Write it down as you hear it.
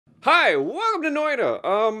Hi, welcome to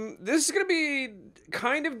Noita. This is gonna be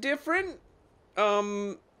kind of different.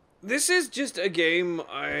 This is just a game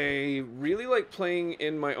I really like playing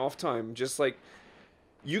in my off time. Just like,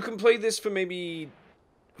 you can play this for maybe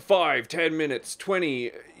 5, 10 minutes,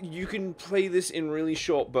 20. You can play this in really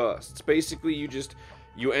short bursts. Basically,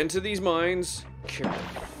 you enter these mines. Kill the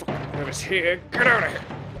fucking whatever's here. Get out of here!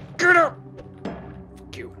 Get out!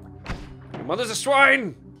 Fuck you. Your mother's a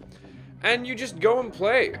swine! And you just go and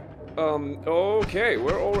play. Okay,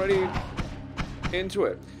 we're already into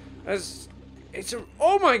it.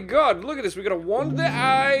 Oh my god, look at this, we got a wand that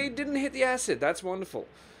I didn't hit the acid, that's wonderful.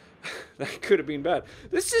 That could have been bad.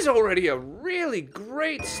 This is already a really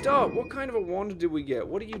great start. What kind of a wand did we get?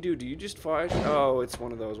 What do? Do you just fire? Oh, it's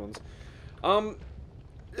one of those ones.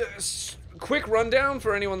 Quick rundown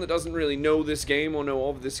for anyone that doesn't really know this game or know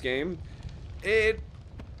of this game.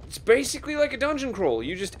 It's basically like a dungeon crawl.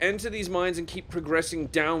 You just enter these mines and keep progressing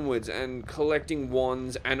downwards and collecting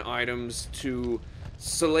wands and items to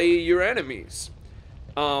slay your enemies.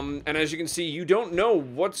 And as you can see, you don't know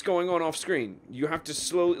what's going on off screen. You have to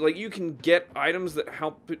slowly, like, you can get items that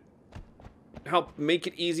help make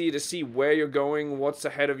it easier to see where you're going, what's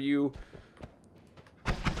ahead of you.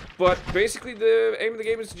 But basically the aim of the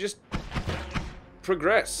game is to just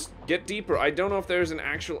progress, get deeper. I don't know if there's an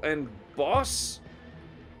actual end boss.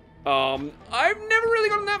 I've never really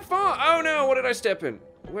gotten that far. Oh no, what did I step in?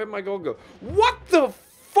 Where'd my gold go? What the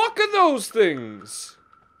fuck are those things?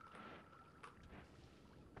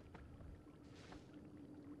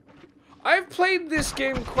 I've played this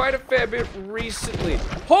game quite a fair bit recently.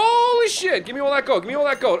 Holy shit! Give me all that gold, give me all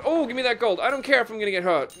that gold. Oh, give me that gold. I don't care if I'm gonna get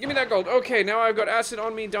hurt. Give me that gold. Okay, now I've got acid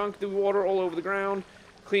on me, dunk the water all over the ground.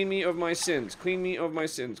 Clean me of my sins. Clean me of my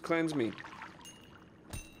sins. Cleanse me.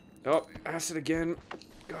 Oh, acid again.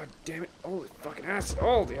 God damn it. Oh, fucking acid.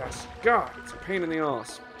 Oh, the acid. God, it's a pain in the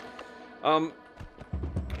ass.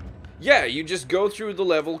 Yeah, you just go through the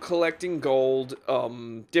level collecting gold,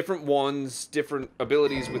 different wands, different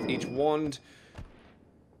abilities with each wand,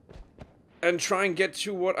 and try and get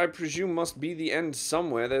to what I presume must be the end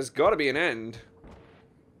somewhere. There's gotta be an end.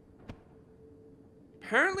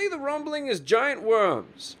 Apparently the rumbling is giant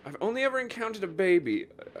worms. I've only ever encountered a baby.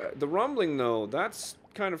 The rumbling, though, that's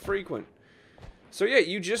kind of frequent. So yeah,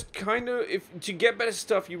 you just kind of, to get better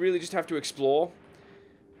stuff, you really just have to explore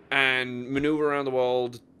and maneuver around the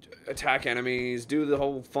world, attack enemies, do the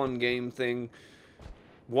whole fun game thing.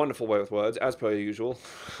 Wonderful way with words, as per usual.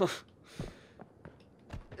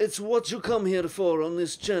 It's what you come here for on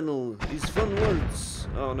this channel, these fun words.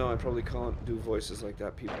 Oh no, I probably can't do voices like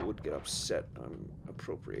that. People would get upset. I'm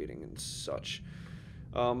appropriating and such.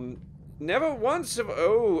 Never once have,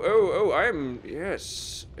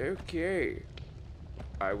 yes, okay.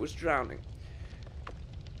 I was drowning.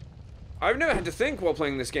 I've never had to think while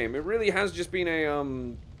playing this game. It really has just been a,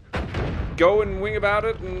 go and wing about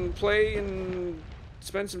it and play and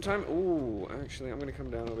spend some time. Ooh, actually, I'm gonna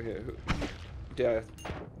come down over here. Death.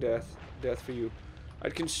 Death. Death for you.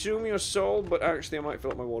 I'd consume your soul, but actually I might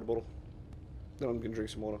fill up my water bottle. Then I'm gonna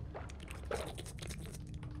drink some water.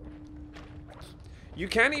 You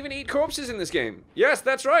can even eat corpses in this game. Yes,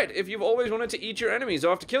 that's right. If you've always wanted to eat your enemies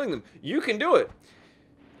after killing them, you can do it.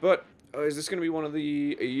 But, is this going to be one of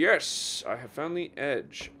the... Yes, I have found the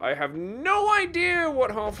edge. I have no idea what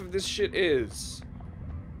half of this shit is.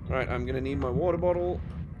 Right, I'm going to need my water bottle,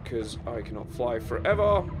 because I cannot fly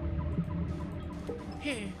forever.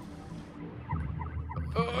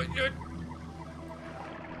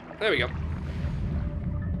 There we go.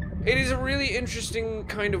 It is a really interesting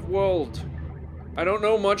kind of world. I don't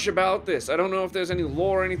know much about this. I don't know if there's any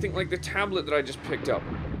lore or anything like the tablet that I just picked up.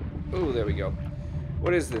 Oh, there we go.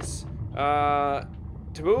 What is this?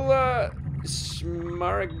 Tabula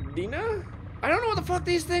Smaragdina? I don't know what the fuck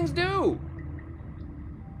these things do.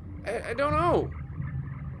 I don't know.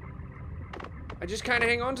 I just kind of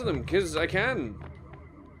hang on to them because I can.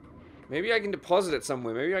 Maybe I can deposit it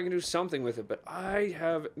somewhere. Maybe I can do something with it, but I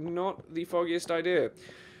have not the foggiest idea.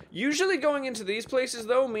 Usually going into these places,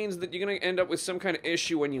 though, means that you're going to end up with some kind of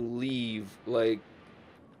issue when you leave. Like,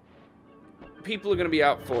 people are going to be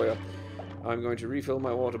out for you. I'm going to refill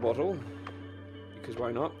my water bottle, because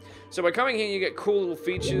why not? So by coming here, you get cool little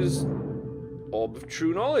features. Orb of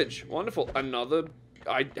True Knowledge. Wonderful. Another...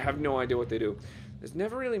 I have no idea what they do. There's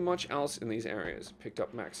never really much else in these areas. Picked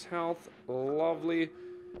up max health. Lovely.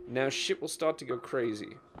 Now shit will start to go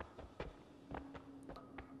crazy.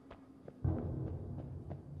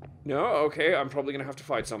 No? Okay, I'm probably going to have to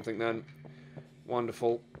fight something then.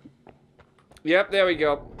 Wonderful. Yep, there we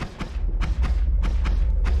go.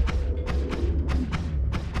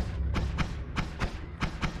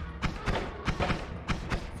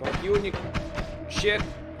 Fuck You and your shit.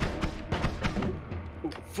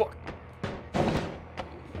 Ooh, fuck.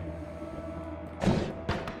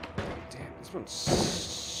 Damn, this one's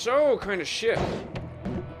so kind of shit.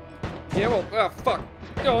 Yeah, well, fuck.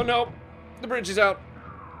 Oh, no. The bridge is out.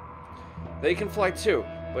 They can fly too,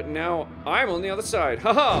 but now I'm on the other side.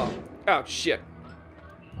 Haha! Oh, shit.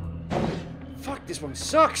 Fuck, this one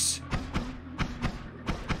sucks.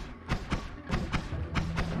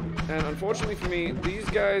 And unfortunately for me, these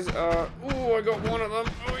guys are... Ooh, I got one of them.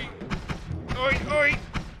 Oi! Oi, oi!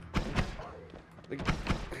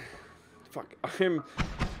 Fuck, I'm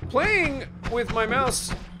playing with my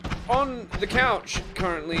mouse on the couch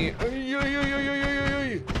currently. Oi, oi, oi, oi, oi,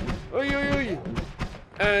 oi, oi, oi, oi.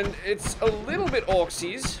 And it's a little bit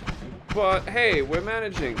orksies, but hey, we're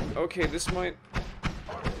managing. Okay, this might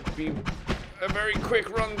be a very quick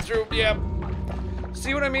run through. Yeah.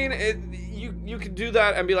 See what I mean? You could do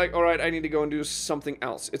that and be like, all right, I need to go and do something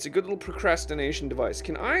else. It's a good little procrastination device.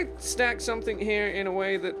 Can I stack something here in a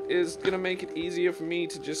way that is gonna make it easier for me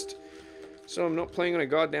to just, so I'm not playing on a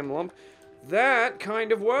goddamn lump? That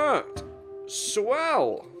kind of worked.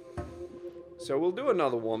 Swell. So we'll do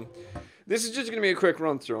another one. This is just gonna be a quick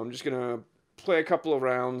run through. I'm just gonna play a couple of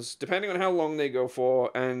rounds, depending on how long they go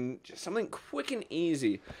for, and just something quick and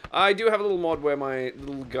easy. I do have a little mod where my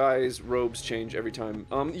little guy's robes change every time.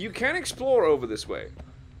 You can explore over this way,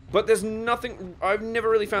 but there's nothing, I've never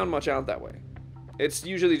really found much out that way. It's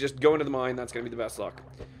usually just go into the mine, that's gonna be the best luck.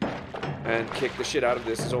 And kick the shit out of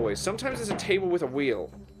this as always. Sometimes there's a table with a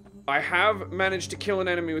wheel. I have managed to kill an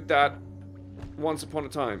enemy with that once upon a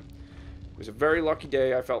time. It was a very lucky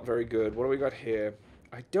day, I felt very good. What do we got here?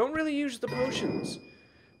 I don't really use the potions.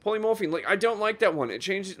 Polymorphine, like, I don't like that one. It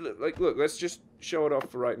changes, like, look, let's just show it off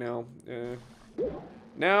for right now.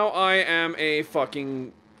 Now I am a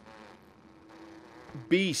fucking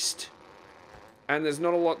beast. And there's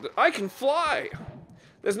not a lot that, I can fly!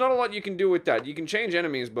 There's not a lot you can do with that. You can change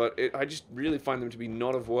enemies, but I just really find them to be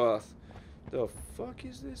not of worth. The fuck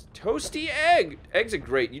is this? Toasty egg! Eggs are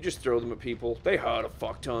great, you just throw them at people. They hurt a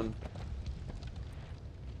fuck ton.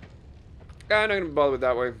 I'm not gonna bother with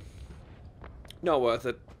that way. Not worth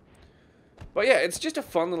it. But yeah, it's just a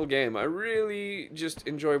fun little game. I really just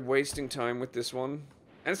enjoy wasting time with this one.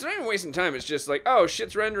 And it's not even wasting time, it's just like, oh,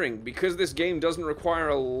 shit's rendering. Because this game doesn't require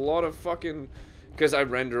a lot of fucking... Because I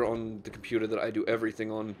render on the computer that I do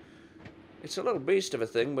everything on. It's a little beast of a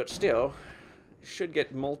thing, but still. Should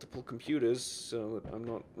get multiple computers, so that I'm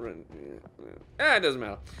not... it doesn't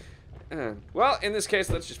matter. Well, in this case,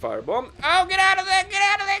 let's just firebomb. Oh, get out of there! Get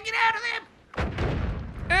out of there! Get out of there!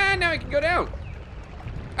 And now he can go down.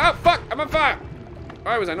 Oh, fuck! I'm on fire!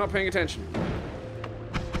 Why was I not paying attention?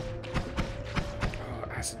 Oh,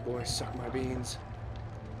 acid boy, suck my beans.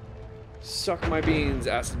 Suck my beans,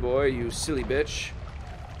 acid boy, you silly bitch.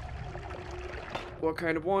 What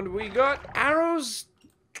kind of wand we got? Arrows?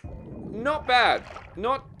 Not bad.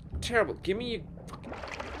 Not terrible. Give me your fucking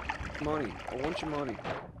money. I want your money.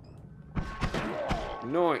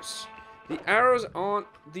 Nice. The arrows aren't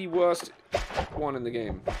the worst one in the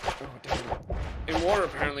game. Oh, damn. In water,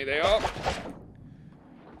 apparently they are.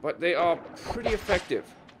 But they are pretty effective.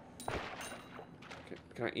 Okay,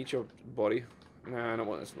 can I eat your body? Nah, I don't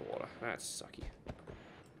want this in the water. That's sucky.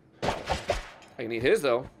 I can eat his,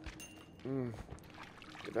 though.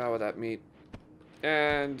 Devour that meat.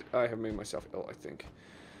 And I have made myself ill, I think.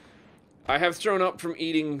 I have thrown up from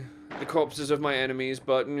eating the corpses of my enemies,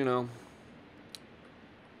 but, you know...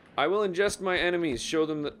 I will ingest my enemies, show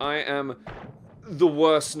them that I am the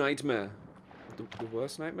worst nightmare. The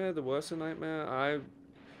worst nightmare? The worst nightmare? I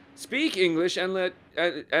speak English and let...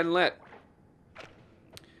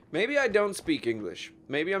 Maybe I don't speak English.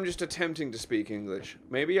 Maybe I'm just attempting to speak English.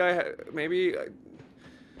 Maybe I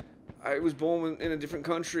was born in a different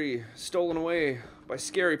country, stolen away by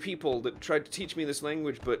scary people that tried to teach me this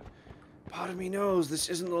language, but part of me knows this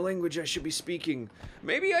isn't the language I should be speaking.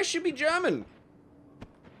 Maybe I should be German.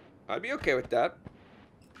 I'd be okay with that.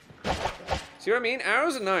 See what I mean?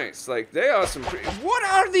 Arrows are nice. Like, they are some pretty... What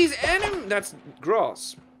are these enemies? That's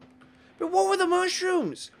grass. But what were the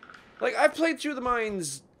mushrooms? Like, I've played through the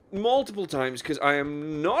mines multiple times because I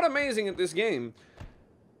am not amazing at this game.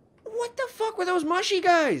 What the fuck were those mushy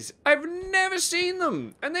guys? I've never seen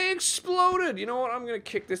them. And they exploded. You know what? I'm going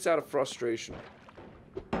to kick this out of frustration.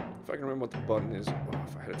 If I can remember what the button is. Oh,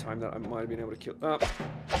 if I had a time that, I might have been able to kill... Like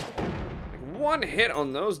one hit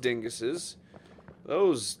on those dinguses.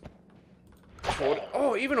 Those...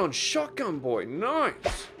 Oh, even on shotgun, boy.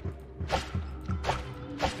 Nice.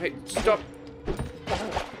 Hey, stop.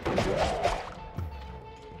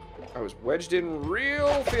 I was wedged in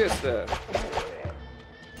real fierce there.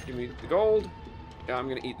 Give me the gold. I'm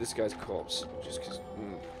gonna eat this guy's corpse. Just because...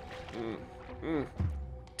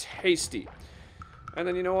 tasty. And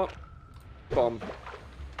then, you know what? Bomb.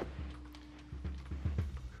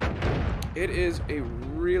 It is a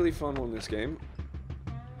really fun one, this game.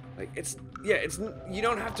 Like, it's... Yeah, it's... You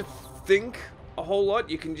don't have to think a whole lot.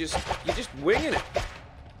 You can just... You're just winging it.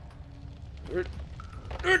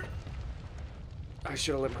 I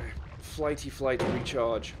should have let my flighty flight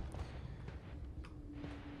recharge.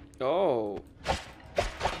 Oh.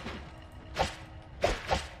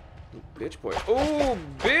 Bitch boy. Oh,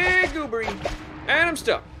 big goobery. And I'm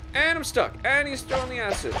stuck. And I'm stuck. And he's throwing the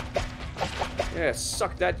acid. Yeah,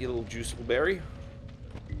 suck that, you little juiceable berry.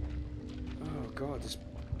 Oh god,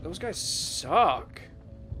 those guys suck.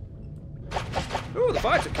 Ooh, the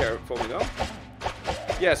fire took care of it for me though.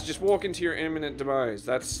 Yes, just walk into your imminent demise.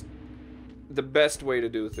 That's the best way to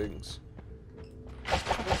do things.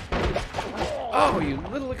 Oh, you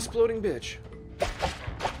little exploding bitch.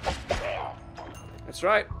 That's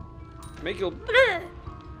right. Make your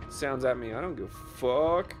sounds at me. I don't give a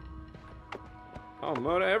fuck. Oh,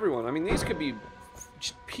 murder everyone. I mean, these could be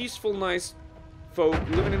just peaceful, nice folk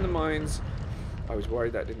living in the mines. I was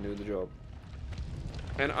worried that didn't do the job.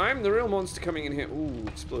 And I'm the real monster coming in here. Ooh,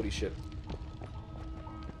 explodey shit.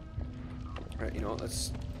 Alright, you know what,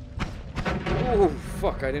 let's... Ooh,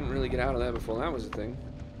 fuck, I didn't really get out of there before that was a thing.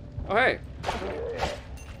 Oh, hey!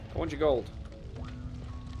 I want your gold.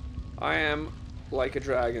 I am like a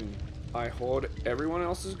dragon. I hoard everyone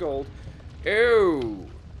else's gold. Ew!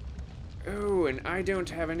 Ooh, and I don't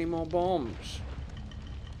have any more bombs.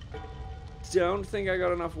 Don't think I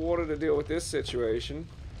got enough water to deal with this situation.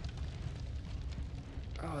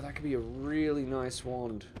 Oh, that could be a really nice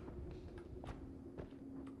wand.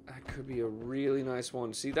 That could be a really nice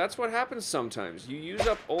wand. See, that's what happens sometimes. You use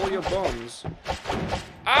up all your bombs.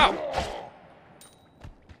 Ow!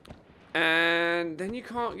 And then you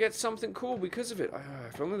can't get something cool because of it.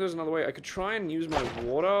 If only there's another way. I could try and use my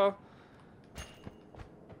water.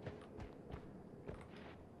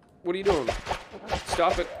 What are you doing?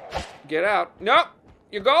 Stop it. Get out. Nope!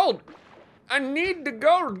 Your gold! I need the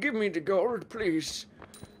gold! Give me the gold, please.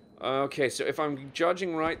 Okay, so if I'm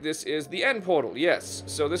judging right, this is the end portal. Yes.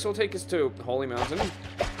 So this will take us to Holy Mountain.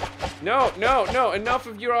 No, no, no. Enough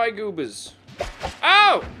of your eye goobers.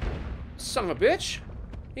 Ow! Son of a bitch.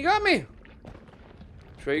 He got me.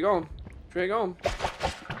 Where you going? Where you going?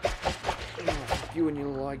 Oh, you and your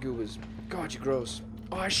little eye goobers. God, you're gross.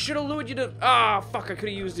 Oh, I should have lured you to... Ah, fuck. I could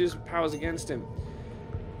have used his powers against him.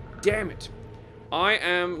 Damn it. I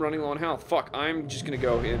am running low on health. Fuck, I'm just gonna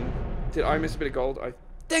go in. Did I miss a bit of gold? I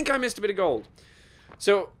think I missed a bit of gold.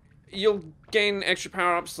 So, you'll gain extra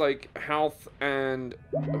power-ups like health and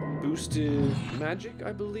boosted magic,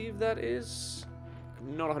 I believe that is.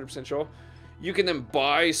 I'm not 100% sure. You can then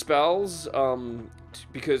buy spells,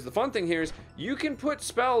 because the fun thing here is you can put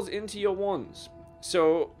spells into your wands.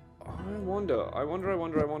 So, I wonder.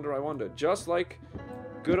 Just like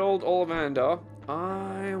good old Ollivander,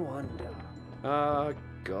 I wonder.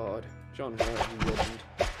 God. John Legend.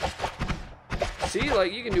 See,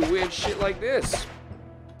 like, you can do weird shit like this.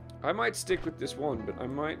 I might stick with this one, but I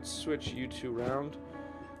might switch you two around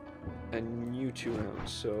and you two around,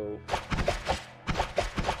 so...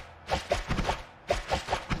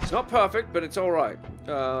 It's not perfect, but it's alright.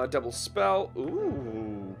 Double spell.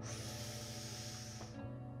 Ooh.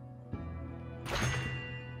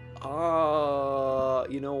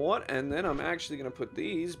 You know what? And then I'm actually gonna put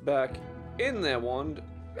these back in their wand.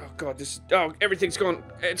 Oh god, this... Oh, everything's gone.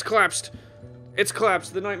 It's collapsed. It's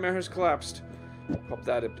collapsed. The nightmare has collapsed. Pop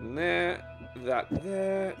that up in there. That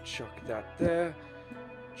there. Chuck that there.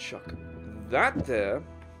 Chuck that there.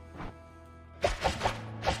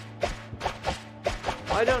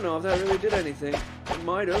 I don't know if that really did anything. It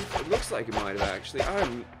might have. It looks like it might have, actually.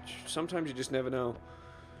 Sometimes you just never know.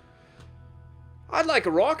 I'd like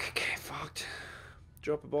a rock. Okay, fucked.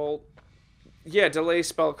 Drop a bolt. Yeah, delay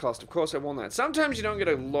spell cost. Of course I want that. Sometimes you don't get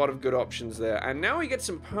a lot of good options there. And now we get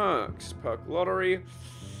some perks. Perk lottery.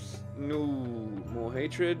 No. More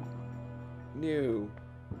hatred. No.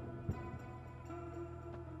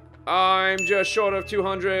 I'm just short of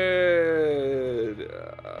 200.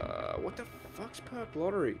 What the fuck's perk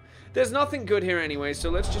lottery? There's nothing good here anyway, so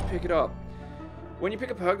let's just pick it up. When you pick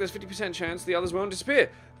a perk, there's 50% chance the others won't disappear.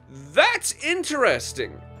 That's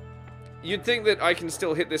interesting. You'd think that I can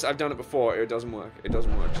still hit this. I've done it before. It doesn't work. It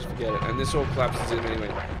doesn't work. Just forget it. And this all collapses in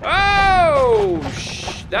anyway. Oh!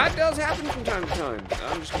 That does happen from time to time.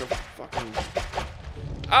 I'm just gonna fucking...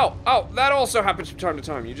 Ow! Oh! That also happens from time to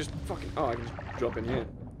time. You just fucking... Oh, I can just drop in here.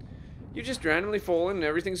 You just randomly fall in and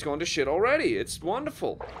everything's gone to shit already. It's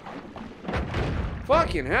wonderful.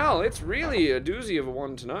 Fucking hell, it's really a doozy of a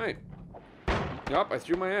one tonight. Yup, I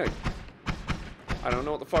threw my egg. I don't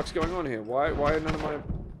know what the fuck's going on here. Why none of my...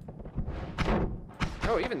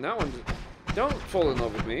 Oh, even that one... Don't fall in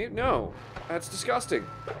love with me. No. That's disgusting.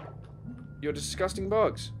 You're disgusting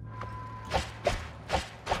bugs.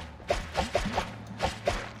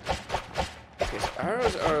 Okay, so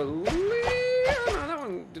arrows are... Oh, no, that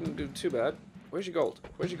one didn't do too bad. Where's your gold?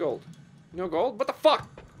 Where's your gold? No gold? What the fuck?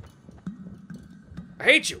 I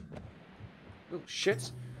hate you! Little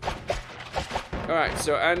shits. Alright,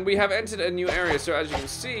 so, and we have entered a new area, so as you can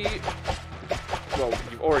see... Well,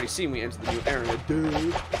 you've already seen we entered the new area,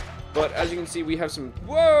 dude. But as you can see, we have some...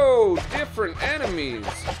 Whoa! Different enemies!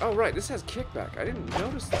 Oh, right, this has kickback. I didn't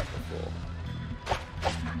notice that before.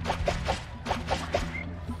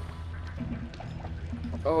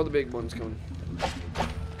 Oh, the big one's coming.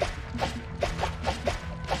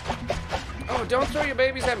 Oh, don't throw your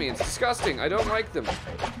babies at me. It's disgusting. I don't like them.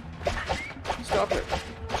 Stop it.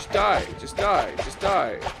 Just die. Just die. Just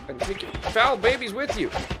die. And take your foul babies with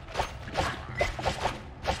you.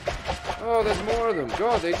 Oh, there's more of them.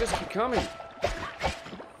 God, they just keep coming.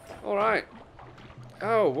 Alright.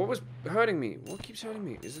 Oh, what was hurting me? What keeps hurting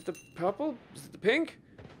me? Is it the purple? Is it the pink?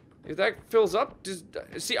 If that fills up,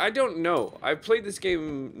 see, I don't know. I've played this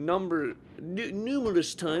game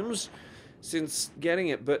numerous times since getting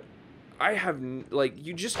it, but I have, like,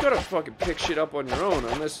 you just gotta fucking pick shit up on your own,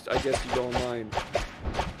 unless, I guess, you go online.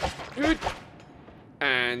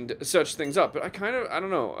 And search things up, but I kind of, I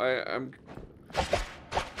don't know, I'm...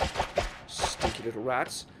 Stinky little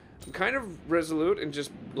rats. I'm kind of resolute and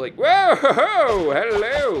just, like, whoa,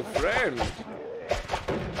 hello, friend.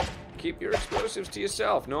 Keep your explosives to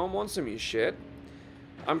yourself. No one wants some of your shit.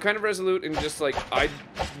 I'm kind of resolute and just like, I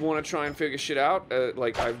want to try and figure shit out.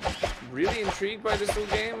 Like, I'm really intrigued by this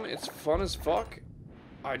little game. It's fun as fuck.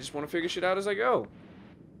 I just want to figure shit out as I go.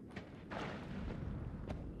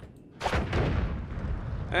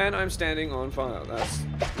 And I'm standing on fire. That's,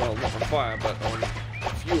 well, not on fire, but on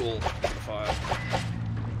fuel for the fire.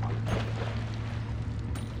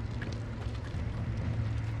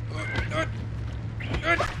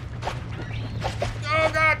 Oh,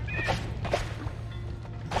 God!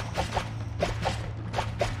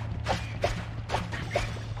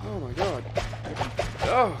 Oh, my God.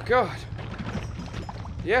 Oh, God.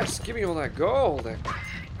 Yes, give me all that gold. That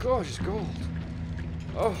gorgeous gold.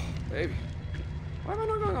 Oh, baby. Why am I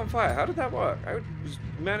not going on fire? How did that work? I was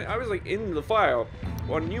like in the fire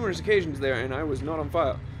on numerous occasions there, and I was not on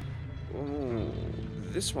fire. Ooh,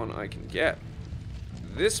 this one I can get.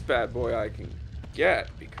 This bad boy I can get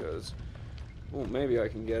because... Oh, maybe I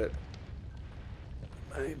can get it.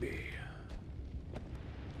 Maybe.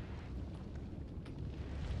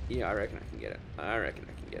 Yeah, I reckon I can get it. I reckon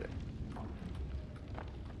I can get it.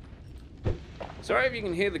 Sorry if you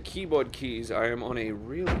can hear the keyboard keys. I am on a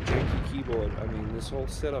really janky keyboard. I mean, this whole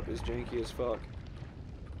setup is janky as fuck.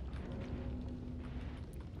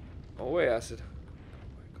 Oh, wait, acid.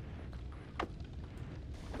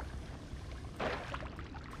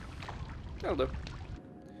 That'll do.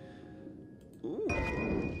 Ooh.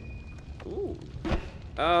 Ooh.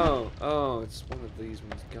 Oh, it's one of these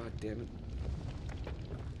ones. God damn it.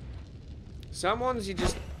 Some ones you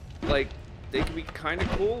just, like, they can be kind of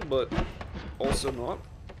cool, but also not.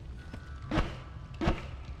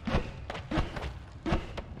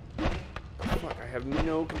 Fuck, I have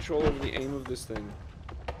no control over the aim of this thing.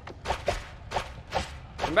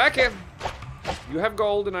 Come back here. You have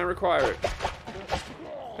gold and I require it.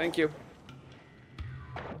 Thank you.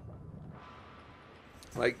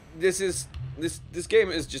 Like, this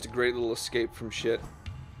game is just a great little escape from shit.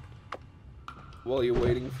 While you're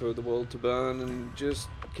waiting for the world to burn and just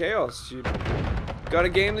chaos. You got a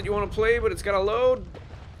game that you want to play, but it's got to load.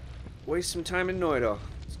 Waste some time in Noita.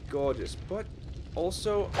 It's gorgeous, but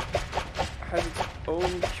also has its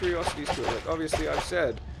own curiosities to it. Like, obviously, I've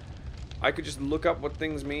said I could just look up what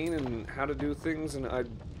things mean and how to do things, and I'd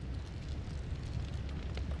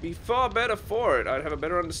be far better for it. I'd have a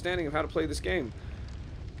better understanding of how to play this game.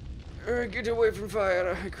 Get away from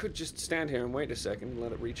fire. I could just stand here and wait a second and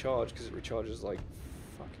let it recharge, because it recharges like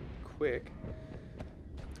fucking quick.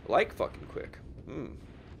 Like fucking quick.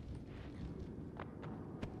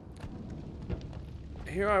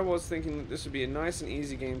 Here I was thinking that this would be a nice and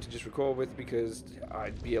easy game to just record with, because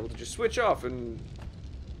I'd be able to just switch off and...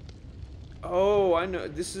 Oh, I know.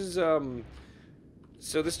 This is,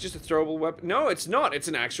 so this is just a throwable weapon? No, it's not. It's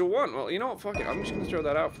an actual one. Well, you know what? Fuck it. I'm just gonna throw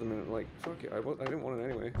that out for the minute. Like, fuck it. I didn't want it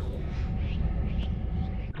anyway.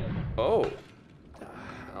 Oh. The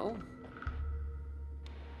hell?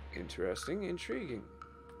 Interesting. Intriguing.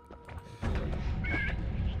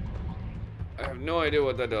 I have no idea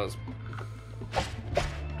what that does.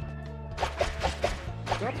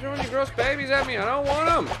 Stop throwing your gross babies at me. I don't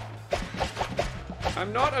want them.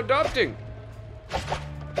 I'm not adopting.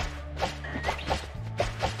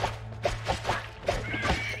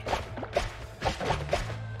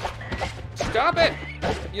 Stop it.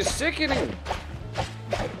 You're sickening.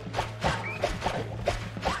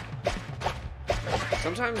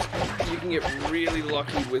 Sometimes you can get really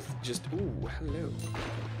lucky with just, ooh, hello.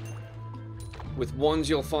 With ones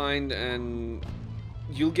you'll find, and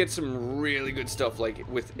you'll get some really good stuff, like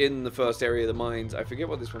within the first area of the mines. I forget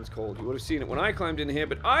what this one's called. You would have seen it when I climbed in here,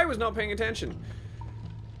 but I was not paying attention.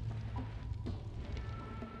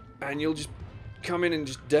 And you'll just come in and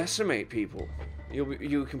just decimate people.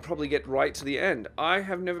 You can probably get right to the end. I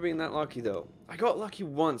have never been that lucky, though. I got lucky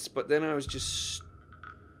once, but then I was just...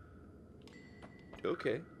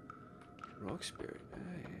 Okay. Rock spirit.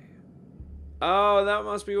 Hey. Oh, that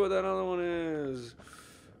must be what that other one is.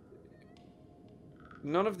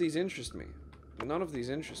 None of these interest me. None of these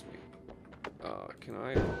interest me. Can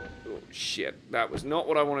I... Oh, shit. That was not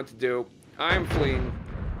what I wanted to do. I'm fleeing.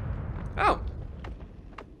 Oh.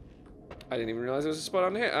 I didn't even realize there was a spot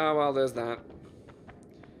on here. Oh, well, there's that.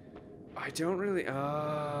 I don't really... there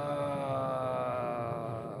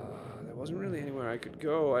wasn't really anywhere I could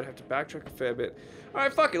go. I'd have to backtrack a fair bit.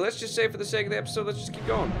 Alright, fuck it. Let's just say for the sake of the episode, let's just keep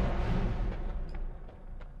going.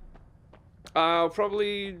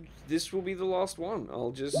 Probably this will be the last one.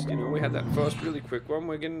 I'll just, you know, we had that first really quick one.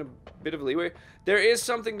 We're getting a bit of leeway. There is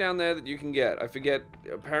something down there that you can get. I forget,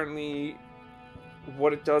 apparently,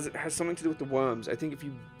 what it does. It has something to do with the worms. I think if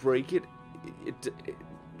you break it,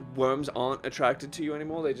 worms aren't attracted to you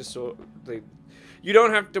anymore. They just you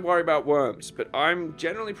don't have to worry about worms, but I'm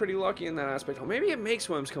generally pretty lucky in that aspect. Or maybe it makes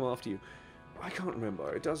worms come after you. I can't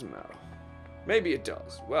remember. It doesn't matter. Maybe it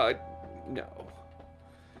does. Well, no.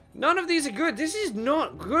 None of these are good. This is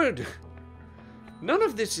not good. None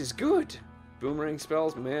of this is good. Boomerang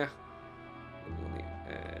spells, meh. On the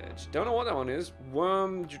edge. Don't know what that one is.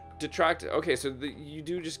 Worm detractor. Okay, so you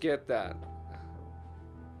do just get that.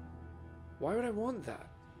 Why would I want that?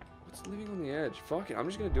 What's living on the edge? Fuck it. I'm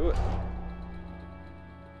just gonna do it.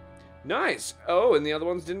 Nice. Oh, and the other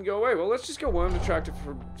ones didn't go away. Well, let's just go worm detractor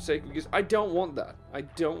for sake, because I don't want that. I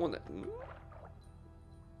don't want that.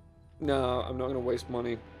 No, I'm not gonna waste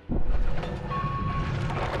money.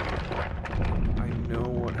 I know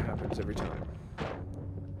what happens every time.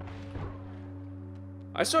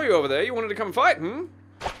 I saw you over there. You wanted to come and fight, hmm?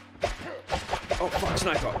 Oh, fuck,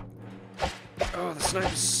 sniper. Oh, the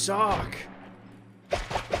snipers suck.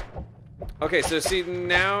 Okay, so see,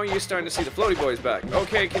 now you're starting to see the floaty boys back.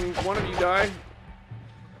 Okay, can one of you die?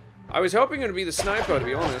 I was hoping it would be the sniper, to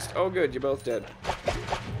be honest. Oh, good, you're both dead.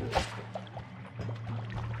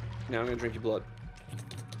 Now I'm gonna drink your blood.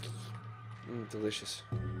 Delicious.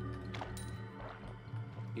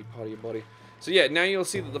 Eat part of your body. So yeah, now you'll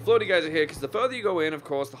see that the floaty guys are here, because the further you go in, of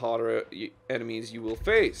course, the harder enemies you will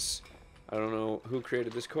face. I don't know who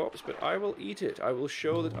created this corpse, but I will eat it. I will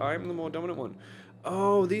show that I'm the more dominant one.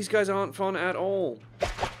 Oh, these guys aren't fun at all.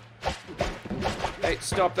 Hey,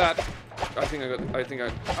 stop that.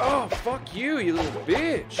 Oh, fuck you, you little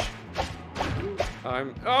bitch.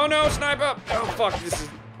 Oh no, sniper! Oh fuck, this is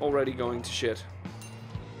already going to shit.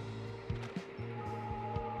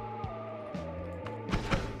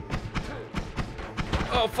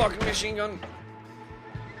 Oh, fucking machine gun.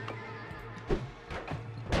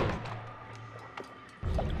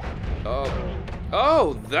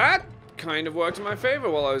 Oh, that kind of worked in my favor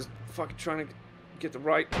while I was fucking trying to get the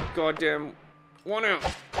right goddamn one out.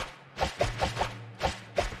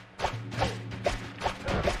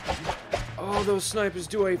 Oh, those snipers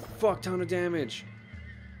do a fuck ton of damage.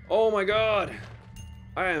 Oh my god.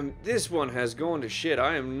 This one has gone to shit.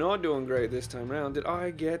 I am not doing great this time around. Did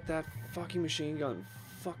I get that fucking machine gun?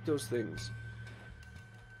 Fuck those things.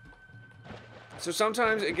 So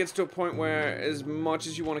sometimes it gets to a point where, as much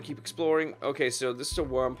as you want to keep exploring... Okay, so this is a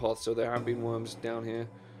worm pot, so there have been worms down here.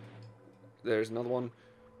 There's another one.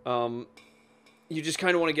 You just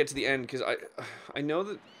kind of want to get to the end, because I know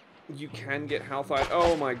that you can get Halfite.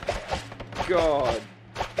 Oh my god.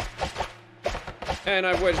 And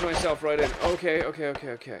I've wedged myself right in. Okay.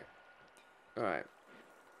 Alright.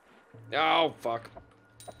 Oh, fuck.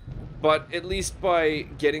 But at least by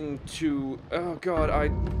getting to... Oh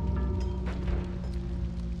god,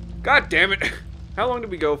 God damn it! How long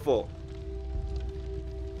did we go for?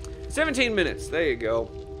 17 minutes. There you go.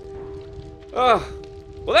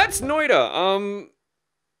 Well, that's Noita.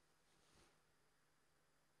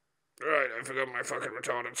 Right, I forgot my fucking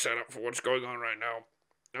retarded setup for what's going on right now.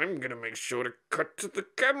 I'm gonna make sure to cut to the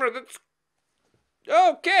camera that's...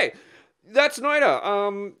 Okay! that's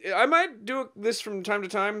Noita. I might do this from time to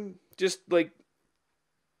time. Just like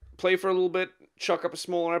play for a little bit, chuck up a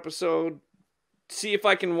smaller episode, see if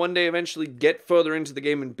I can one day eventually get further into the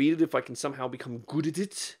game and beat it. If I can somehow become good at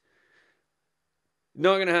it.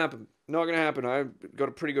 Not gonna happen. Not gonna happen. I've got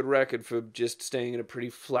a pretty good record for just staying at a pretty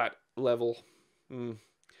flat level.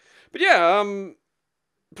 But yeah,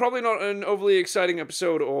 probably not an overly exciting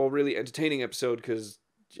episode or really entertaining episode because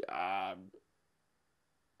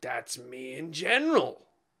that's me in general.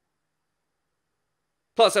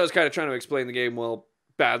 Plus, I was kind of trying to explain the game while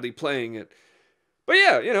badly playing it. But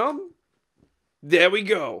yeah, you know, there we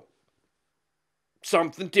go.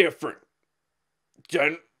 Something different.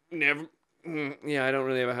 Never. Yeah, I don't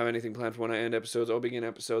really ever have anything planned for when I end episodes or begin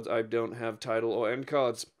episodes. I don't have title or end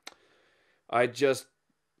cards. I just...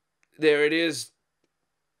 There it is.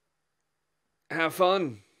 Have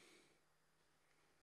fun.